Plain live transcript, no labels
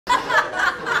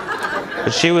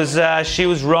But she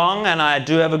was wrong, and I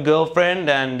do have a girlfriend,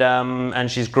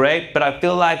 and she's great. But I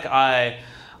feel like I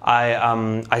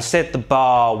set the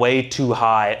bar way too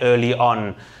high early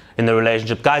on in the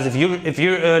relationship. Guys, if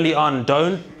you're early on,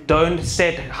 don't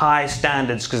set high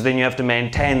standards, because then you have to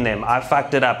maintain them. I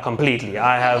fucked it up completely.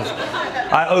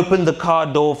 I opened the car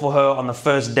door for her on the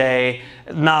first day.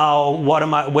 Now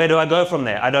where do I go from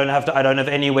there? I don't have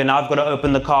anywhere. Now I've got to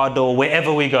open the car door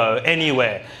wherever we go,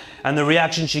 anywhere. And the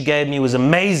reaction she gave me was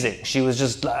amazing. She was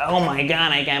just like, oh my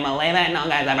God, I can't believe it. No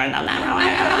guy's ever done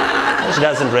that. She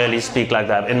doesn't really speak like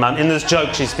that. In this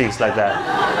joke, she speaks like that.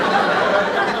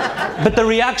 But the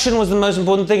reaction was the most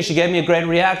important thing. She gave me a great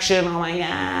reaction. Oh my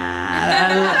God.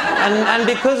 And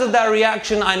because of that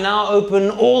reaction, I now open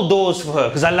all doors for her,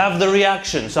 because I love the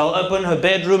reaction. So I'll open her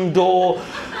bedroom door,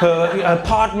 her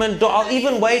apartment door. I'll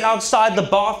even wait outside the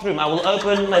bathroom. I will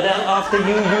open, madam, after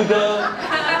you go.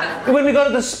 When we go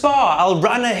to the spa, I'll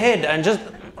run ahead and just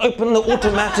open the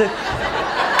automatic.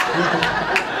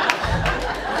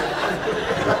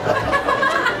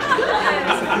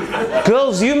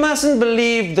 Girls, you mustn't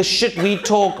believe the shit we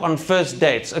talk on first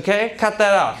dates, okay? Cut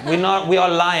that out. We are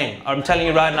lying. I'm telling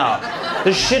you right now.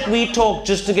 The shit we talk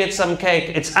just to get some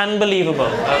cake, it's unbelievable,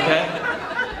 okay?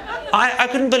 I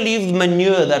couldn't believe the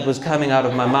manure that was coming out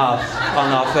of my mouth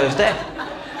on our first date.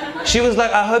 She was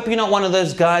like, I hope you're not one of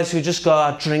those guys who just go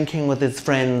out drinking with his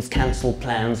friends, cancel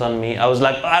plans on me. I was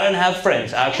like, I don't have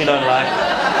friends. I actually don't like...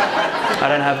 I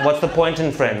don't have... What's the point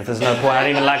in Friends? There's no point. I don't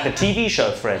even like the TV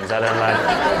show Friends. I don't like...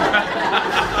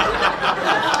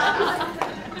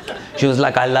 She was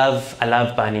like, I love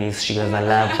bunnies. She goes, I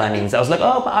love bunnies. I was like,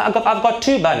 oh, I've got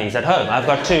 2 bunnies at home. I've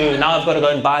got 2. Now I've got to go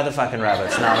and buy the fucking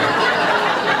rabbits. Now...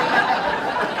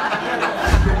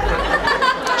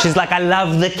 She's like, I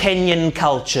love the Kenyan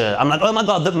culture. I'm like, oh my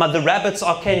God, the rabbits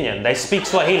are Kenyan. They speak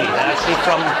Swahili. They're actually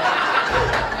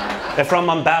from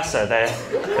Mombasa.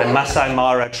 They're Masai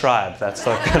Mara tribe. That's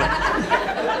what.